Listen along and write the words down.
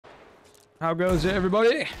How goes it,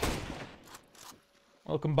 everybody?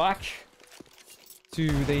 Welcome back to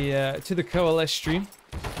the Coalesce stream.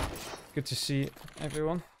 Good to see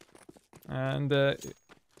everyone. And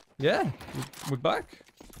yeah, we're back.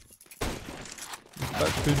 We're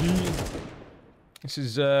back, baby. This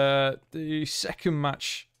is the second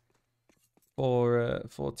match for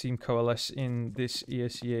Team Coalesce in this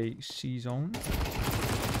ESEA season.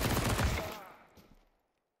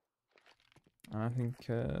 I think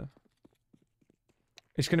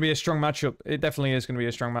it's going to be a strong matchup. It definitely is going to be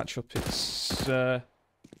a strong matchup. It's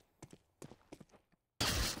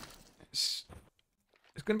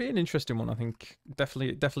going to be an interesting one, I think.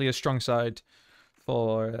 Definitely a strong side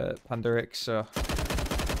for Pandaric. So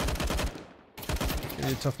it's going to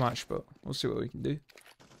be a tough match, but we'll see what we can do.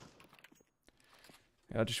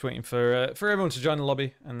 Yeah, just waiting for everyone to join the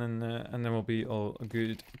lobby, and then we'll be all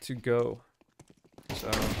good to go.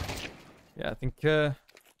 So yeah, I think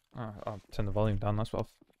I'll turn the volume down. That's what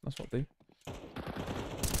I'll do.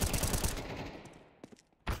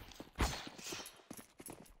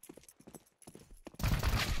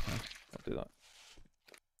 I'll do that.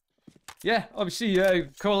 Yeah, obviously,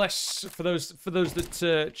 Coalesce, for those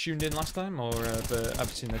that tuned in last time or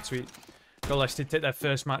have seen their tweet, Coalesce did take their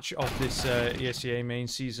first match of this ESEA Main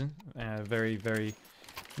season. Very, very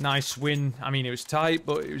nice win. I mean, it was tight,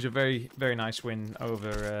 but it was a very, very nice win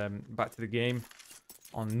over Back to the Game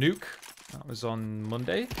on Nuke. That was on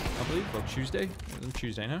Monday, I believe, or Tuesday. It was on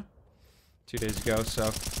Tuesday now. 2 days ago,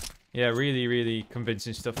 so yeah, really, really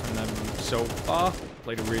convincing stuff from them so far.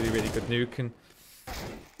 Played a really, really good Nuke, and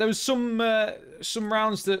there was some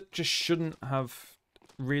rounds that just shouldn't have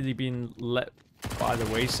really been let by the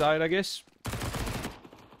wayside, I guess.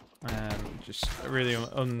 Just really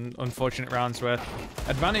unfortunate rounds where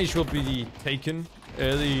advantage will be taken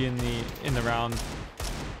early in the round,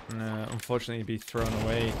 and unfortunately be thrown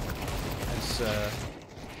away as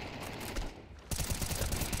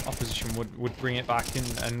opposition would bring it back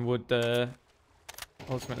and would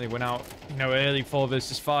ultimately win out. You know, early 4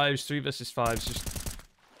 versus 5s, 3 versus 5s, just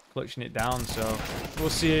clutching it down. So we'll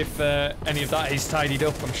see if any of that is tidied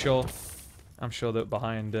up. I'm sure that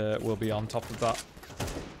behind will be on top of that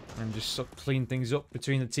and just sort of clean things up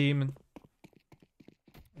between the team. And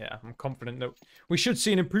yeah, I'm confident that we should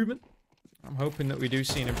see an improvement. I'm hoping that we do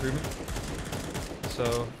see an improvement.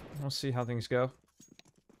 So we'll see how things go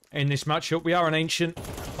in this matchup. We are an Ancient.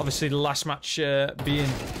 Obviously, the last match being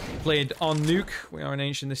played on Nuke. We are an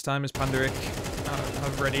Ancient this time as Pandaric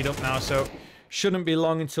have readied up now. So shouldn't be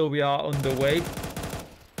long until we are underway.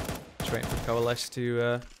 Just waiting for Coalesce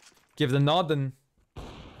to give the nod, and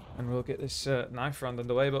we'll get this knife round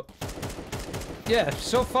underway. But yeah,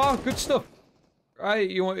 so far good stuff, right?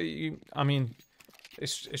 I mean,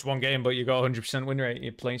 it's one game, but you got 100% win rate.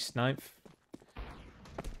 You placed 9th.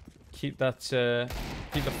 Keep the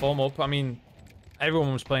form up. I mean,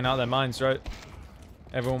 everyone was playing out their minds, right?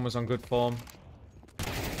 Everyone was on good form.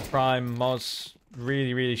 Prime, Moz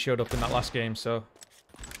really, really showed up in that last game, so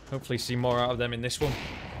hopefully see more out of them in this one.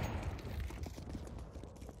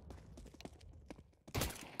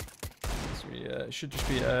 So we should just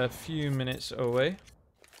be a few minutes away,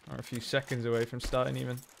 or a few seconds away from starting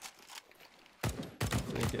even.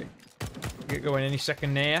 Get going any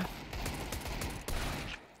second now.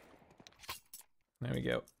 There we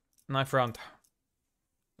go. Knife round.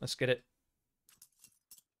 Let's get it.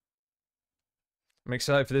 I'm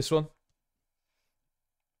excited for this one.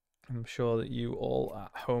 I'm sure that you all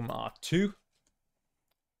at home are too.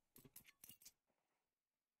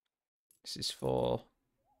 This is for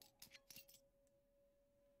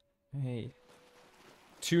a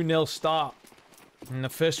 2-0 start in the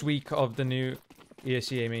first week of the new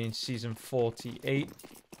ESEA Main season 48.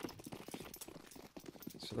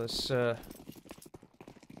 So let's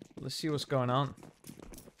see what's going on.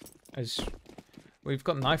 As we've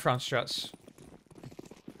got knife round strats.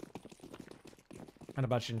 I'd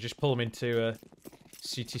imagine just pull them into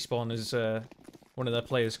CT spawn as one of their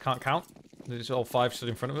players can't count. There's all 5 stood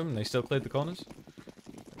in front of them and they still cleared the corners.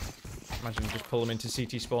 Imagine just pull them into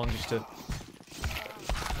CT spawn just to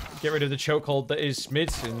get rid of the chokehold that is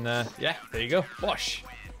mid. And yeah, there you go. Wash.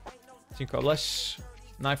 Team Coalesce.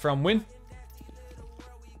 Knife round win.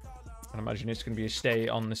 I imagine it's going to be a stay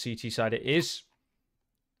on the CT side. It is.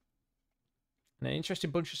 And an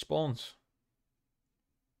interesting bunch of spawns.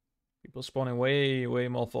 People spawning way, way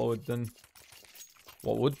more forward than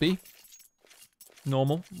what would be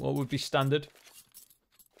normal, what would be standard.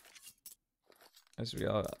 As we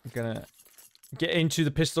are going to get into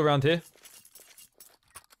the pistol round here.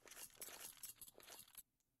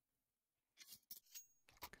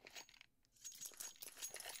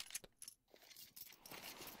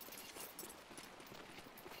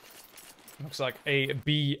 Looks like a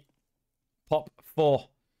B pop for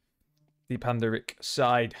the Pandaric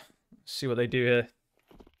side. Let's see what they do here.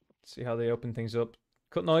 See how they open things up.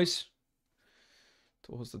 Cut noise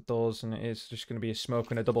towards the doors, and it is just going to be a smoke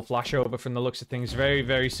and a double flash over from the looks of things. Very,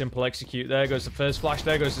 very simple execute. There goes the first flash.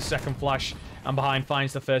 There goes the second flash. And behind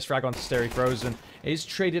finds the first frag onto Steri Frozen. It is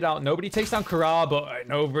traded out. Nobody takes down Kara, but an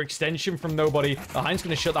overextension from nobody. Behind's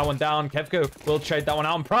going to shut that one down. Kevko will trade that one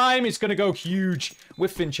out. And Prime is going to go huge.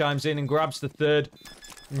 Whiffin chimes in and grabs the third.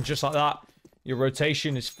 And just like that, your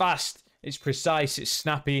rotation is fast. It's precise. It's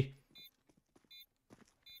snappy.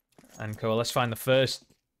 And Coalesce find the first.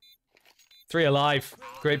 3 alive.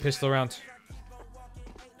 Great pistol round.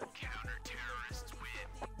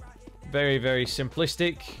 Very, very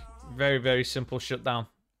simplistic. Very, very simple shutdown.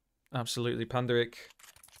 Absolutely. Pandaric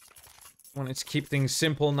wanted to keep things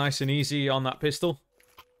simple, nice and easy on that pistol.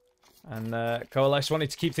 And Coalesce wanted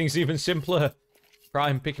to keep things even simpler.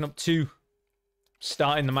 Prime picking up 2.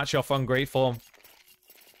 Starting the match off on great form.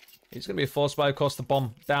 It's going to be a force buy, of course, the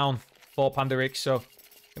bomb down for Pandaric. So, going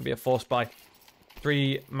to be a force buy.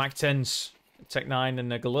 3 Mac 10s. Tech 9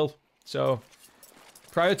 and a Galil. So,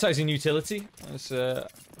 prioritizing utility,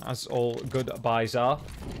 as all good buys are.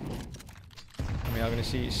 And we are going to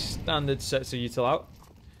see standard sets of util out.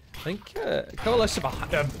 I think Coalesce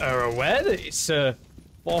are aware that it's a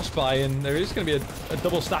force buy, and there is going to be a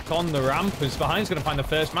double stack on the ramp, as Behind's going to find the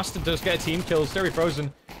first. Master does get a team kill. Steri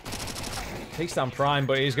Frozen takes down Prime,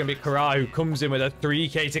 but it is going to be Kara who comes in with a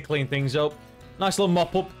 3k to clean things up. Nice little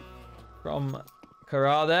mop up from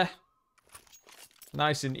Kara there.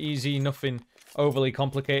 Nice and easy, nothing overly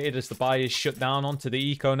complicated as the buy is shut down onto the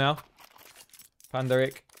eco now.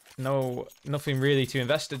 Pandaric, nothing really to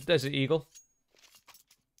invest in. Desert Eagle.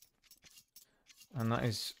 And that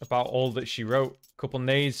is about all that she wrote. Couple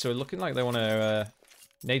nades, so looking like they want to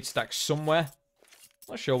nade stack somewhere.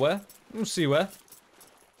 Not sure where. We'll see where.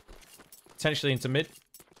 Potentially into mid.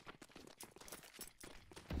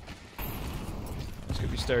 It's going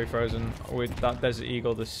to be Steri Frozen with that Desert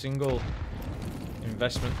Eagle, the single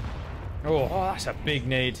investment. Oh, that's a big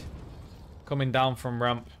nade. Coming down from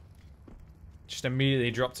ramp. Just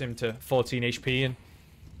immediately dropped him to 14 HP. And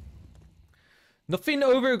nothing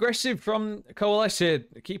over aggressive from Coalesce here.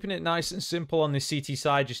 Keeping it nice and simple on the CT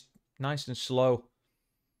side. Just nice and slow.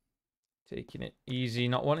 Taking it easy.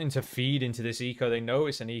 Not wanting to feed into this eco. They know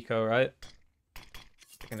it's an eco, right?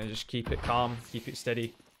 They're going to just keep it calm. Keep it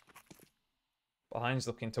steady. Behind's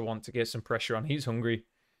looking to want to get some pressure on. He's hungry.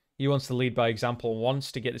 He wants to lead by example,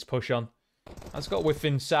 wants to get this push on. Has got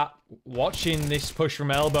Whiffin sat watching this push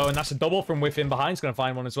from elbow, and that's a double from Whiffin. Behind's going to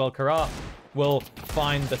find one as well. Kara will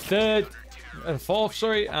find the fourth,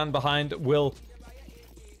 sorry, and Behind will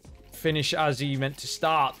finish as he meant to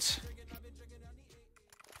start.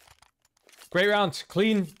 Great round,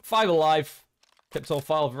 clean, 5 alive. Kept all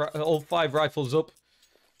 5 rifles up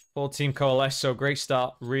for Team Coalesce, so great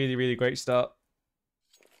start. Really, really great start.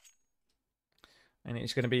 And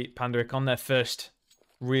it's going to be Pandaric on their first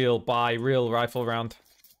real rifle round.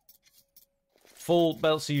 Full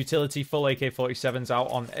belts of utility, full AK-47s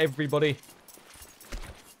out on everybody.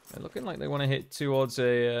 They're looking like they want to hit towards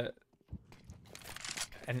an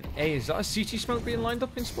A. Is that a CT smoke being lined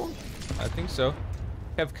up in spawn? I think so.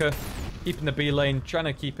 Kevka keeping the B lane, trying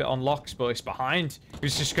to keep it on locks, but it's Behind.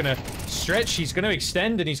 He's just going to stretch, he's going to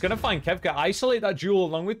extend, and he's going to find Kevka. Isolate that duel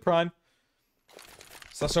along with Prime.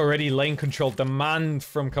 So that's already lane control. Demand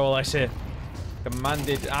from Coalesce here.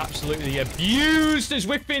 Demanded, absolutely abused as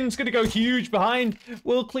Whiffin's going to go huge. Behind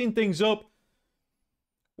will clean things up.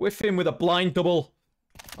 Whiffin with a blind double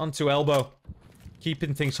onto elbow.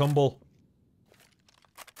 Keeping things humble.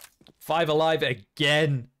 5 alive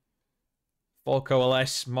again for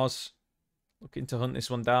Coalesce. Moz looking to hunt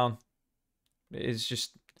this one down. It is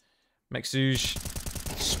just Mexuge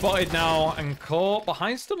spotted now and caught.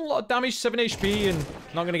 Behind's done a lot of damage, 7 HP, and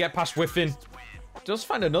not going to get past Whiffin. Does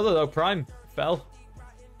find another though. Prime fell.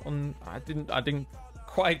 I didn't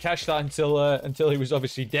quite catch that until he was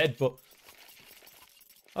obviously dead, but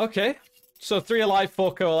okay. So 3 alive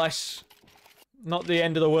for Coalesce. Not the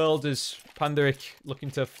end of the world as Pandaric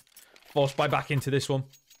looking to force buy back into this one.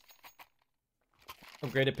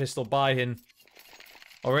 Upgraded pistol buy in.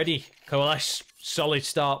 Already Coalesce solid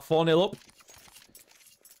start, 4-0 up.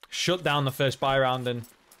 Shut down the first buy round, and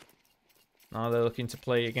now they're looking to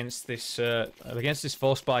play against this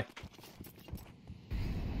force buy.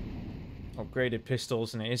 Upgraded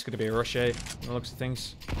pistols, and it is going to be a rush A. From the looks of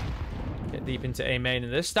things, get deep into A main,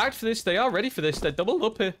 and they're stacked for this. They are ready for this. They're doubled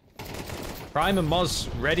up here. Prime and Moz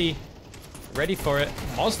ready for it.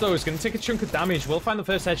 Moz though is going to take a chunk of damage. We'll find the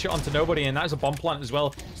first headshot onto nobody, and that is a bomb plant as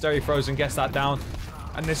well. Steri Frozen gets that down.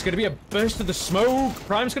 And there's going to be a burst of the smoke.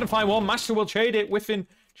 Prime's going to find one. Master will trade it. Whiffin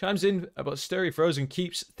chimes in, but Sturry Frozen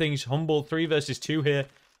keeps things humble. 3 versus 2 here.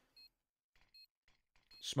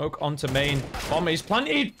 Smoke onto main. Bomb is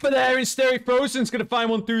planted for there, and Sturry Frozen's going to find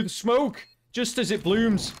one through the smoke. Just as it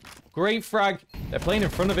blooms. Great frag. They're playing in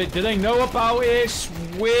front of it. Do they know about it?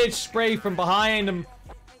 Weird spray from behind. And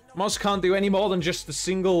Moz can't do any more than just the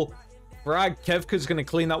single frag. Kevka's going to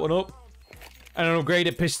clean that one up. And an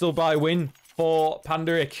upgraded pistol by win for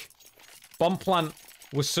Pandaric. Bomb plant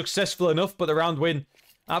was successful enough, but the round win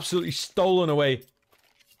absolutely stolen away.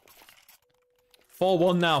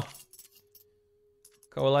 4-1 now.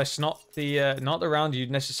 Coalesce, not the round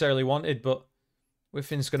you'd necessarily wanted, but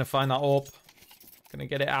Whiffin's going to find that AWP. Going to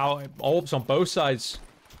get it out. AWP's on both sides.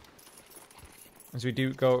 As we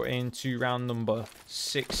do go into round number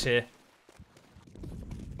 6 here.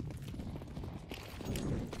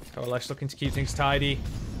 Coalesce looking to keep things tidy.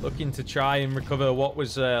 Looking to try and recover what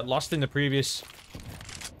was lost in the previous.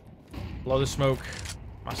 Blow the smoke.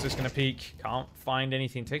 Master's going to peek. Can't find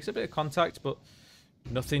anything. Takes a bit of contact, but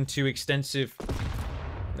nothing too extensive.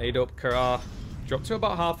 Laid up Kara. Dropped to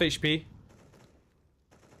about half HP.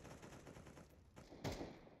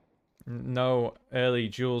 No early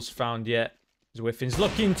jewels found yet. Zwiffin's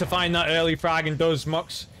looking to find that early frag and does.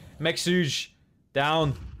 Mexuj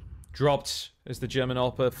down. Dropped as the German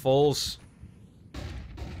AWPer falls.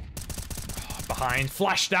 Behind.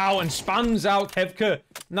 Flashed out and spams out Kevka.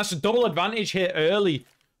 And that's a double advantage here early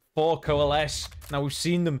for Coalesce. Now we've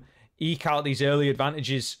seen them eke out these early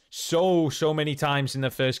advantages so many times in their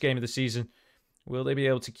first game of the season. Will they be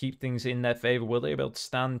able to keep things in their favor? Will they be able to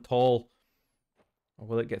stand tall? Or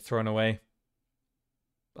will it get thrown away?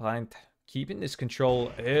 Behind. Keeping this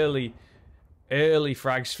control early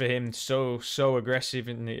frags for him. So aggressive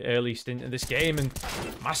in the early stint of this game. And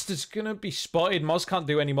Master's gonna be spotted. Moz can't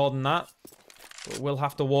do any more than that. But we'll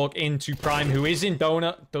have to walk into Prime, who is in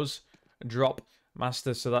Donut. Does drop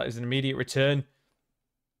Master, so that is an immediate return.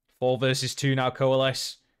 4 versus 2 now,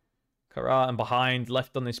 Coalesce. Kara and behind,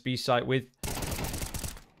 left on this B site with...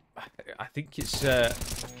 I think it's... yeah,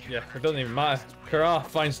 it doesn't even matter. Kara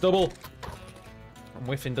finds double. And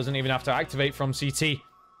Whiffin doesn't even have to activate from CT.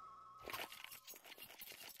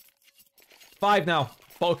 5 now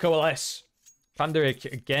for Coalesce. Pandaric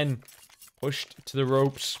again pushed to the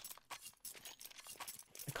ropes.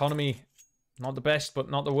 Economy, not the best, but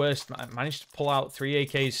not the worst. Managed to pull out 3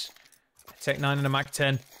 AKs, a Tech 9 and a Mac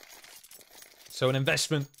 10. So an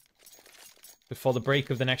investment before the break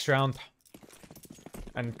of the next round.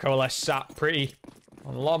 And Coalesce sat pretty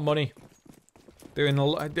on a lot of money. Doing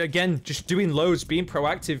again, just doing loads, being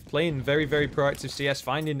proactive, playing very proactive CS,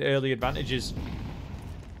 finding early advantages.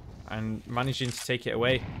 And managing to take it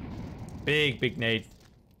away. Big nade.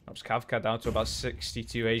 Drops Kavka down to about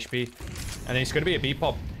 62 HP. And it's going to be a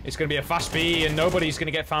B-pop. It's going to be a fast B, and nobody's going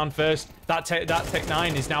to get found first. That Tech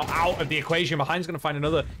 9 is now out of the equation. Behind's going to find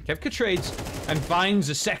another. Kevka trades and finds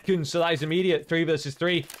a second, so that is immediate. 3 versus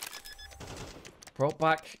 3. Brought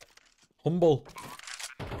back Humble.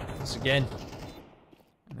 Once again.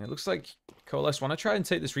 And it looks like Coalesce want to try and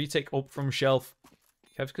take this retake up from shelf.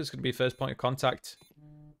 Kevka's going to be first point of contact.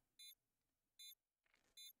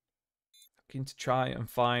 Looking to try and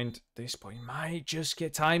find this, but he might just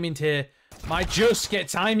get timing here. Might just get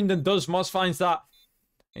timing, and does. Moz finds that.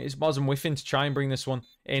 It is Moz and Whiffin to try and bring this one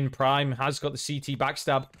in. Prime has got the CT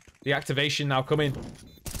backstab. The activation now coming.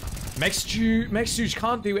 Mexuj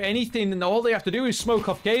can't do anything, and all they have to do is smoke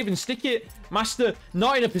off cave and stick it. Master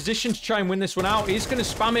not in a position to try and win this one out. He's going to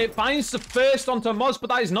spam it. Finds the first onto Moz, but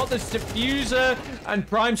that is not the diffuser. And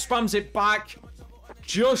Prime spams it back.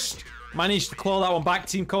 Just managed to claw that one back.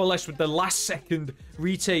 Team Coalesce with the last second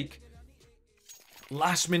retake.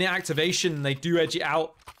 Last minute activation. They do edge it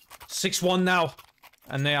out. 6-1 now.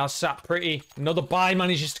 And they are sat pretty. Another buy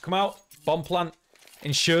manages to come out. Bomb plant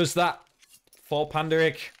ensures that for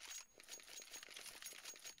Pandaric.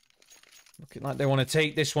 Looking like they want to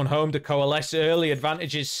take this one home to Coalesce. Early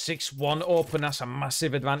advantages. 6-1 up, and that's a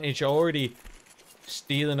massive advantage already.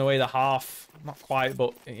 Stealing away the half. Not quite,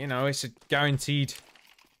 but, you know, it's a guaranteed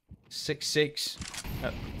 6-6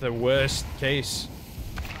 at the worst case.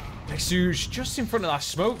 Mexuj just in front of that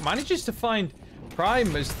smoke. Manages to find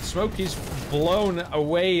Prime as the smoke is blown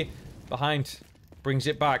away behind. Brings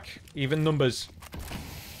it back. Even numbers.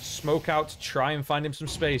 Smoke out to try and find him some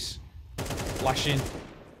space. Flashing.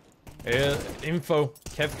 Info.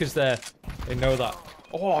 Kevka's there. They know that.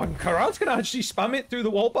 Oh, and Karad's gonna actually spam it through the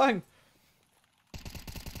wall bang.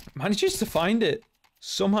 Manages to find it.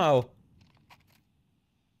 Somehow.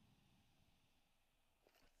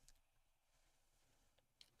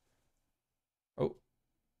 Oh.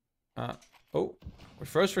 Oh, we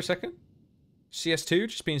froze for a second. CS2,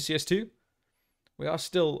 just being CS2. We are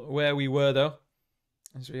still where we were, though.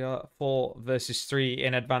 As we are 4 versus 3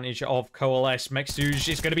 in advantage of Coalesce. Mexuge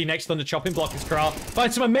is going to be next on the chopping block as Karar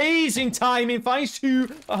finds some amazing timing. Finds 2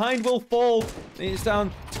 behind, will fall. It's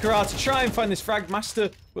down to Karar to try and find this frag. Master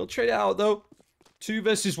will trade it out, though. 2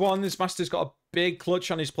 versus 1. This Master's got a big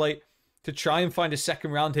clutch on his plate to try and find a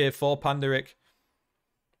second round here for Pandaric.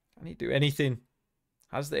 Can he do anything?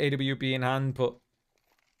 Has the AWP in hand, but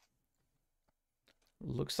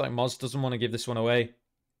looks like Moz doesn't want to give this one away.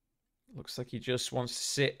 Looks like he just wants to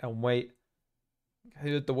sit and wait.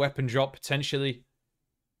 Heard the weapon drop potentially.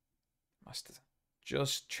 Master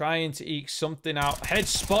just trying to eke something out. Head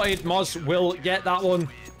spotted. Moz will get that one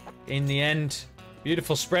in the end.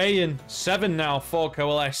 Beautiful spray, and 7 now for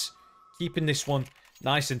Coalesce. Keeping this one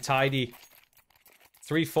nice and tidy.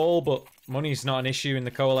 3 fall, but money's not an issue in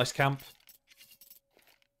the Coalesce camp.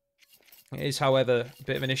 It is, however, a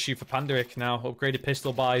bit of an issue for Pandaric now. Upgraded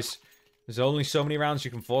pistol buys. There's only so many rounds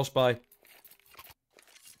you can force buy.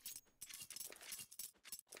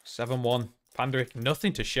 7-1. Pandaric,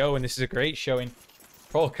 nothing to show, and this is a great showing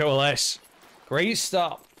for Coalesce. Great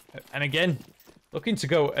start. And again, looking to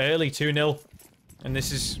go early 2-0. And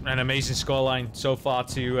this is an amazing scoreline so far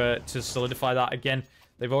to solidify that. Again,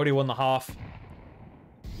 they've already won the half.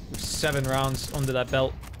 7 rounds under their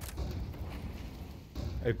belt.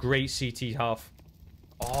 A great CT half.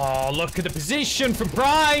 Oh, look at the position from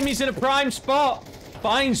Prime. He's in a prime spot.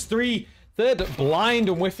 Finds 3. Third blind,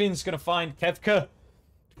 and Whiffin's going to find Kevka.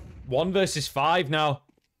 1 versus 5 now.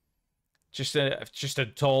 Just a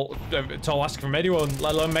tall ask from anyone,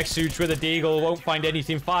 let alone Mexuge with a deagle. Won't find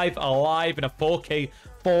anything. 5 alive and a 4K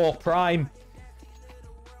 4 Prime.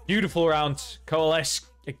 Beautiful round. Coalesce,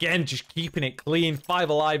 again, just keeping it clean.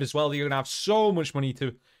 5 alive as well. You're going to have so much money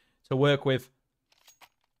to work with.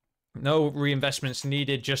 No reinvestments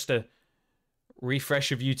needed, just a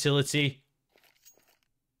refresh of utility.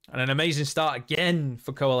 And an amazing start again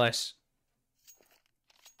for Coalesce.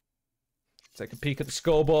 Take a peek at the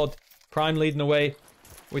scoreboard. Prime leading the way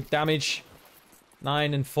with damage.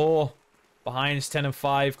 9 and 4. Behind is 10 and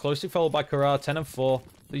 5. Closely followed by Karar, 10 and 4.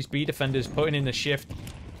 These B defenders putting in the shift.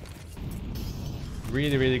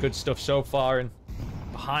 Really, really good stuff so far. And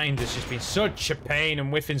behind has just been such a pain. And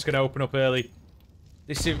Whiffin's going to open up early.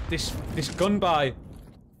 This gun buy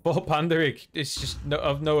for Pandaric is just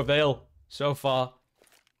of no avail so far.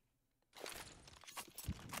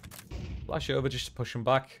 Flash over just to push him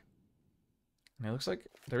back. And it looks like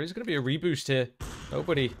there is going to be a reboost here.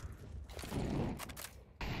 Nobody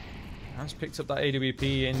has picked up that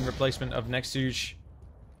AWP in replacement of Nexuge.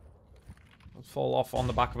 Will fall off on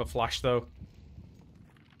the back of a flash though.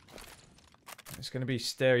 It's going to be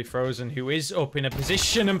Stary Frozen, who is up in a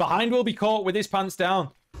position, and behind will be caught with his pants down.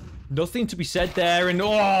 Nothing to be said there, and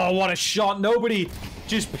oh, what a shot. Nobody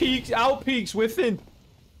just out-peaks Whiffin.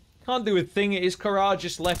 Can't do a thing. It is Karar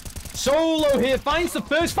just left solo here. Finds the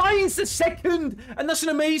first, finds the second, and that's an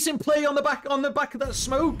amazing play on the back of that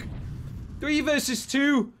smoke. 3 versus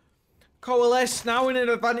 2. Coalesce now in an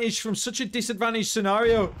advantage from such a disadvantaged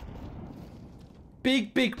scenario.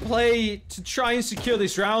 Big play to try and secure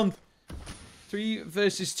this round. 3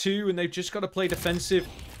 versus 2, and they've just got to play defensive.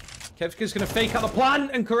 Kevka's going to fake out the plan,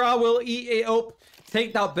 and Karar will eat it up.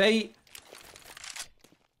 Take that bait.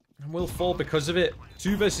 And will fall because of it.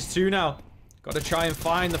 2 versus 2 now. Got to try and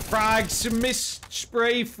find the frags. Missed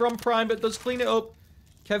spray from Prime, but does clean it up.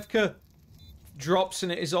 Kevka drops,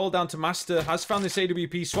 and it is all down to Master. Has found this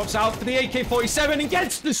AWP. Swaps out for the AK-47 and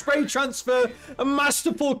gets the spray transfer. A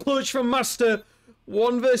masterful clutch from Master.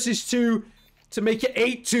 1 versus 2 to make it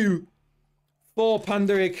 8-2. For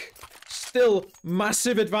Pandaric. Still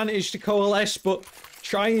massive advantage to Coalesce, but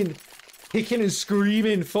trying, kicking and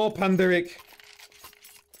screaming for Pandaric.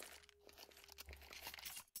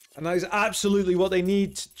 And that is absolutely what they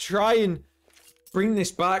need to try and bring this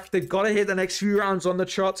back. They've got to hit the next few rounds on the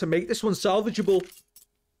chart to make this one salvageable.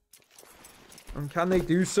 And can they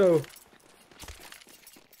do so?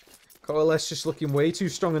 Coalesce just looking way too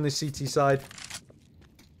strong on the CT side.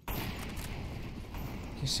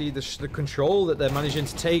 You see the control that they're managing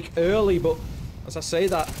to take early, but as I say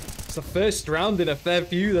that, it's the first round in a fair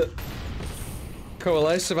few that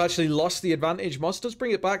Coalesce have actually lost the advantage. Moss does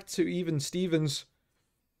bring it back to even Stevens.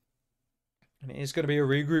 And it is going to be a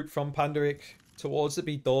regroup from Pandaric towards the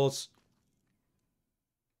B doors.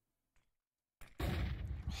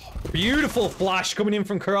 Beautiful flash coming in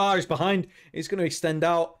from Karar. He's behind. He's going to extend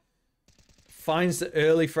out. Finds the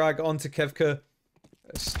early frag onto Kevka.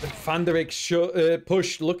 Pandaric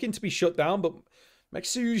push looking to be shut down, but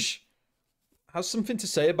Mexuge has something to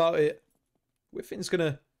say about it. Whiffin's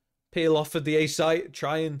going to peel off of the A site,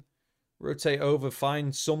 try and rotate over,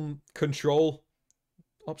 find some control.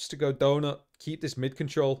 Opts to go donut, keep this mid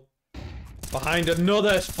control. Behind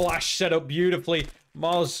another flash set up beautifully.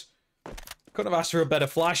 Moz couldn't have asked for a better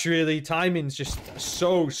flash, really. Timing's just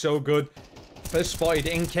so good. First spotted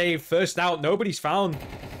in cave, first out, nobody's found.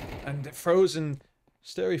 And Frozen,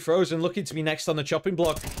 Sturry Frozen looking to be next on the chopping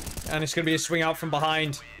block. And it's going to be a swing out from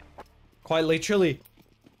behind. Quite literally.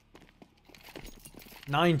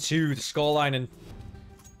 9-2 the scoreline, and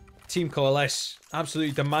Team Coalesce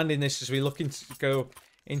absolutely demanding this as we look to go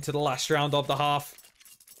into the last round of the half.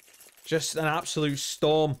 Just an absolute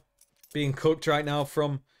storm being cooked right now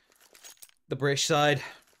from the British side.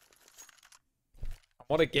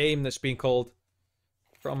 What a game that's being called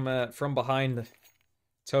from behind.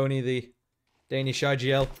 Tourney, the Danish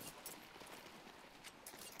IGL.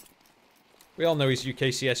 We all know he's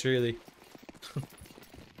UKCS, really.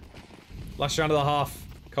 Last round of the half.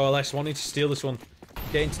 Coalesce wanting to steal this one.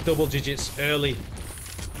 Getting to double digits early.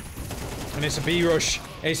 And it's a B rush.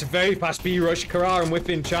 It's a very fast B rush. Karar and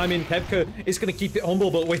Whiffin chime in. Pepka is going to keep it humble,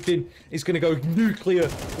 but Whiffin is going to go nuclear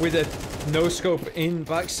with a no scope in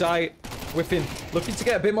backside. Whiffin looking to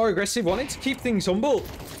get a bit more aggressive, wanting to keep things humble.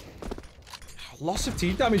 Loss of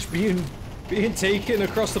team damage being taken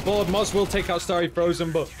across the board. Moz will take out Starry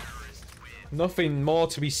Frozen, but nothing more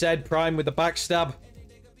to be said. Prime with the backstab.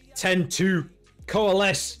 10-2.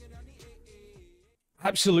 Coalesce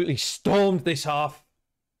absolutely stormed this half.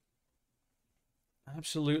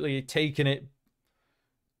 Absolutely taken it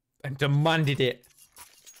and demanded it.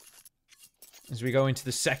 As we go into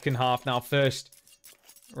the second half now. First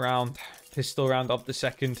round, pistol round of the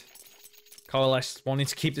second. Coalesce wanting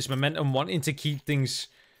to keep this momentum, wanting to keep things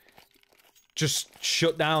just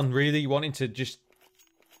shut down, really. Wanting to just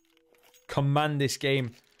command this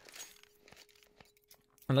game.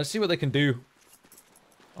 And let's see what they can do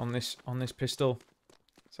on this pistol.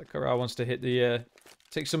 Sakura wants to hit the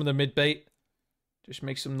take some of the mid bait. Just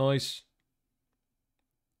make some noise.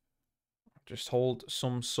 Just hold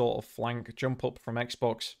some sort of flank. Jump up from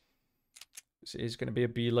Xbox. This is going to be a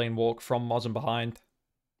B lane walk from Moz and behind.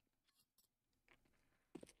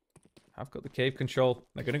 I've got the cave control.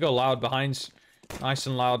 They're going to go loud behinds. Nice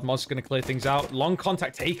and loud. Moz going to clear things out. Long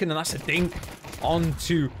contact taken, and that's a dink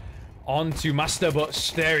onto Master, but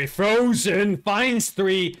Stary Frozen finds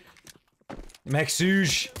 3.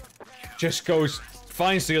 Mexuge just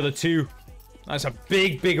finds the other 2. That's a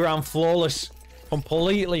big round, flawless,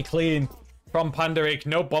 completely clean from Pandaric.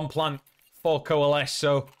 No bomb plant for Coalesce,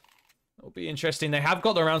 so it'll be interesting. They have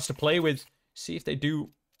got the rounds to play with. See if they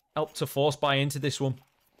do help to force buy into this one.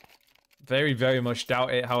 Very much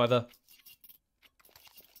doubt it, however.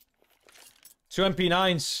 2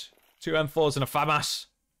 MP9s, 2 M4s, and a FAMAS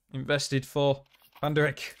invested for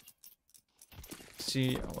Pandaric.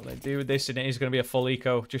 See what they do with this, and it is going to be a full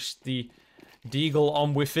eco. Just the Deagle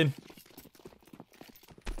on Whiffin.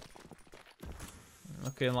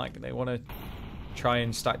 Looking like they want to try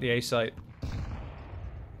and stack the A site.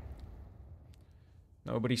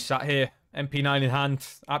 Nobody sat here. MP9 in hand.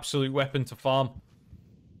 Absolute weapon to farm.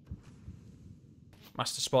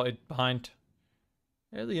 Master spotted behind.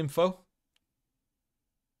 Early info.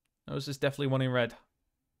 Knows there's definitely one in red.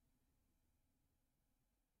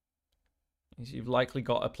 You've likely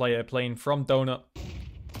got a player playing from Donut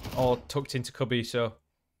or tucked into Cubby, so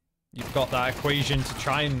you've got that equation to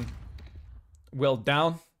try and weld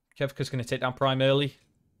down. Kevka's going to take down Prime early.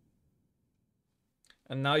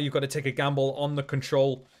 And now you've got to take a gamble on the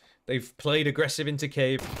control. They've played aggressive into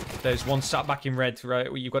cave. There's one sat back in red,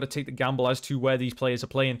 right? You've got to take the gamble as to where these players are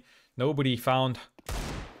playing. Nobody found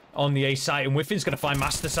on the A site, and Whiffin's going to find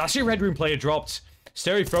Master. So actually, Red Room player dropped.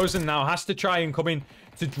 Stary Frozen now has to try and come in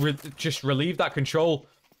to just relieve that control.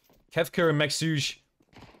 Kevka and Mexuge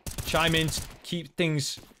chime in to keep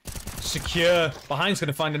things secure. Behind's going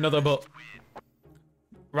to find another, but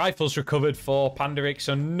rifles recovered for Pandaric,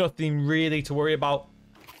 so nothing really to worry about.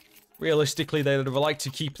 Realistically, they'd have liked to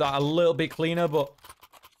keep that a little bit cleaner, but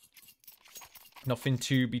nothing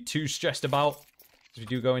to be too stressed about. As we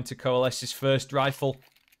do go into Coalesce's first rifle.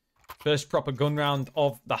 First proper gun round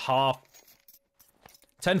of the half.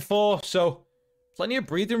 10-4, so plenty of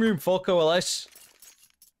breathing room for Coalesce.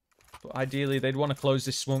 But ideally, they'd want to close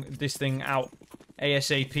this thing out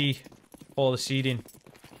ASAP for the seeding.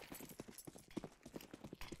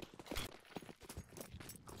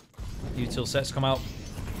 Util sets come out.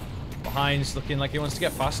 Behind's looking like he wants to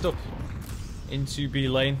get fast up into B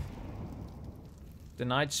lane.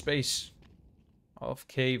 Denied space of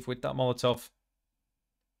cave with that Molotov.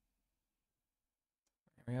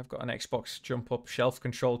 We have got an Xbox jump up, shelf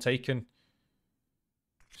control taken.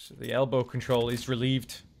 So the elbow control is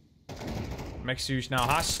relieved. Mexuge now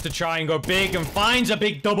has to try and go big and finds a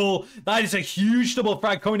big double. That is a huge double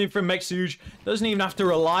frag coming in from Mexuge. Doesn't even have to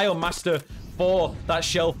rely on Master for that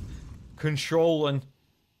shelf control, and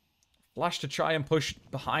Flash to try and push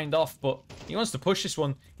behind off, but he wants to push this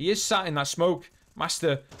one. He is sat in that smoke.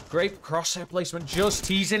 Master, great crosshair placement, just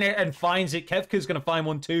teasing it and finds it. Kevka's going to find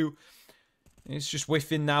one too. It's just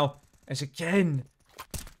whiffing now. As again,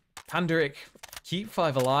 Pandaric keep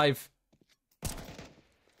 5 alive.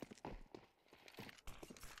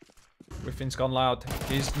 Whiffing's gone loud.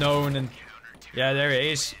 Is known, and yeah, there it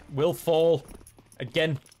is. Will fall.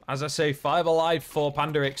 Again, as I say, 5 alive for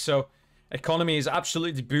Pandaric, so economy is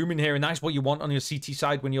absolutely booming here, and that's what you want on your CT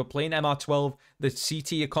side when you're playing MR12. The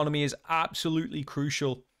CT economy is absolutely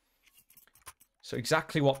crucial. So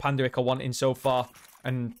exactly what Pandaric are wanting so far,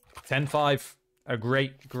 and 10-5. A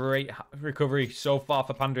great recovery so far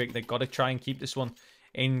for Pandaric. They've got to try and keep this one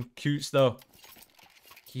in Coots, though.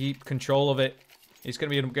 Keep control of it. It's going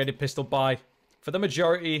to be an upgraded pistol buy for the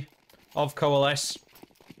majority of Coalesce.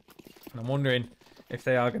 And I'm wondering if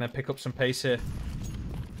they are going to pick up some pace here.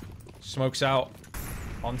 Smokes out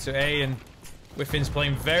onto A, and Whiffing's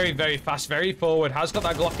playing very, very fast, very forward. Has got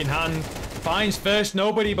that Glock in hand. Finds first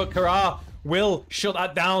nobody, but Kara will shut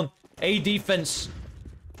that down. A defense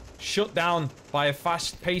shut down by a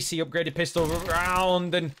fast, pacey, upgraded pistol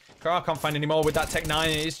round, and Kara can't find any more with that Tech 9.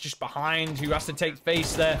 It is just behind, who has to take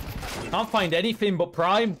face there. Can't find anything, but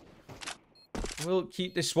Prime will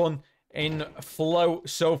keep this one in flow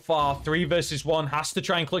so far. 3 versus 1. Has to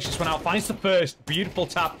try and clutch this one out. Finds the first. Beautiful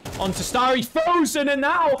tap onto Star. He's frozen, and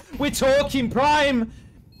now we're talking. Prime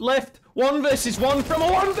left 1 versus 1 from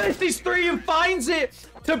a 1 versus 3 and finds it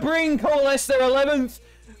to bring Coalesce their 11th.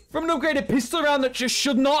 From an upgraded pistol round that just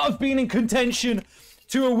should not have been in contention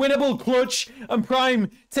to a winnable clutch, and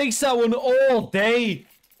Prime takes that one all day.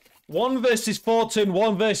 1 versus 4 turn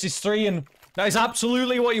 1 versus 3, and that is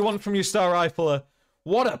absolutely what you want from your Star Rifler.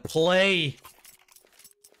 What a play.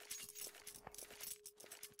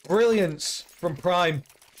 Brilliance from Prime.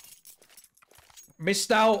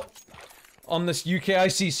 Missed out on this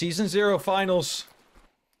UKIC Season 0 finals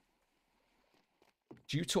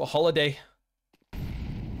due to a holiday.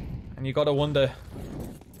 And you gotta wonder,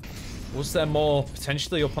 was there more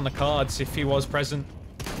potentially up on the cards if he was present?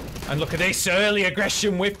 And look at this early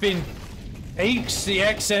aggression whipping. Takes the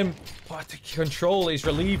XM. But the control is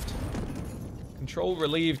relieved. Control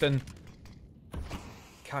relieved, and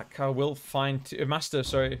Katka will find Master.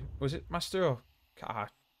 Sorry, was it Master or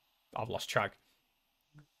I've lost track.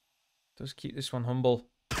 Does keep this one humble.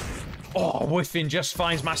 Oh, Whiffing just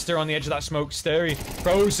finds Master on the edge of that smoke. Sturry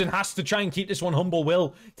frozen, has to try and keep this one humble.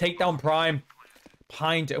 Will take down Prime.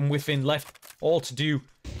 Pint and Whiffing left all to do.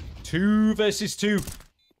 2 versus 2.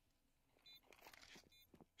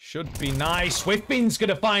 Should be nice. Whiffing's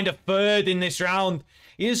gonna find a 3rd in this round.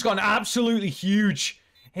 He has gone absolutely huge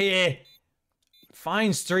here.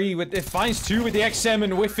 Finds 2 with the XM,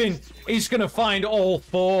 and Whiffing is gonna find all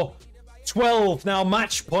 4. 12 now,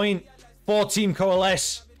 match point for Team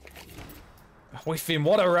Coalesce. Whiffing,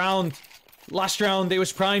 what a round. Last round, it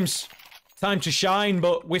was Prime's time to shine,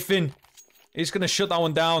 but Whiffing is going to shut that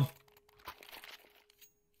one down.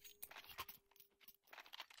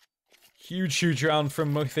 Huge round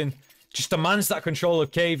from Whiffing. Just demands that control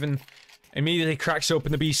of Cave and immediately cracks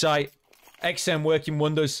open the B site. XM working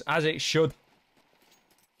wonders, as it should.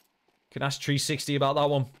 Can ask 360 about that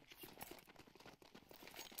one.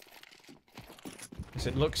 As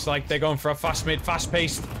it looks like they're going for a fast mid, fast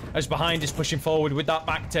paced, as behind is pushing forward with that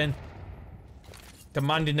back 10.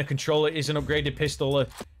 Demanding the control. It is an upgraded pistol. A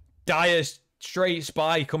dire straight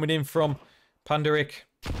spy coming in from Pandaric.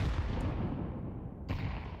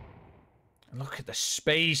 And look at the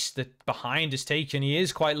space that behind is taken. He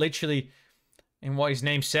is quite literally in what his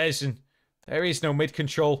name says, and there is no mid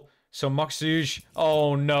control. So Moxuge,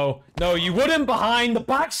 oh no. No, you wouldn't behind. The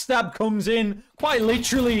backstab comes in quite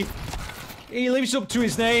literally. He lives up to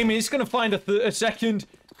his name. He's going to find a second.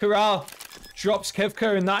 Kara drops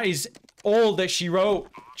Kevka, and that is all that she wrote.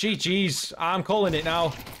 GG's. I'm calling it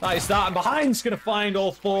now. That is that. And behind's going to find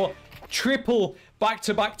all 4. Triple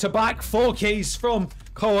back-to-back-to-back 4Ks from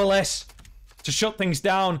Coalesce to shut things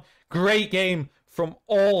down. Great game from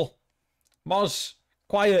all. Moz,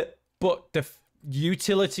 quiet, but the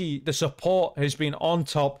utility, the support has been on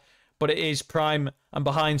top. But it is Prime and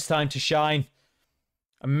behind's time to shine.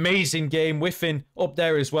 Amazing game. Whiffing up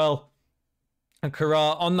there as well. And Kara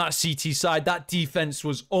on that CT side. That defense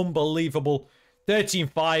was unbelievable.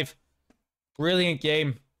 13-5. Brilliant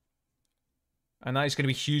game. And that is going to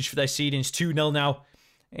be huge for their seedings. 2-0 now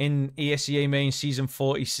in ESEA Main Season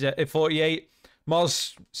 48.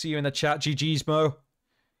 Moz, see you in the chat. GG's, Mo.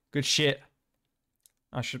 Good shit.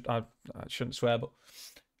 I shouldn't swear, but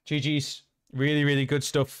GG's. Really, really good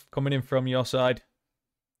stuff coming in from your side.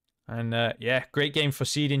 And yeah, great game for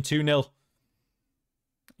seeding 2-0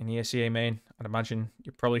 in the ESEA Main. I'd imagine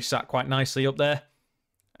you're probably sat quite nicely up there.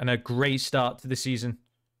 And a great start to the season.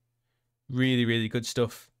 Really, really good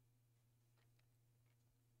stuff.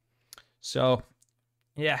 So,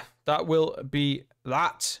 yeah, that will be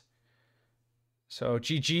that. So,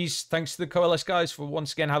 GG's. Thanks to the Coalesce guys for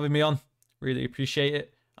once again having me on. Really appreciate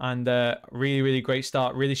it. And really, really great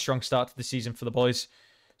start. Really strong start to the season for the boys.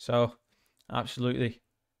 So, absolutely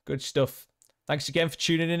good stuff. Thanks again for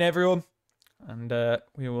tuning in, everyone. And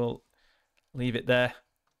we will leave it there.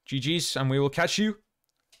 GG's. And we will catch you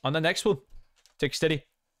on the next one. Take it steady.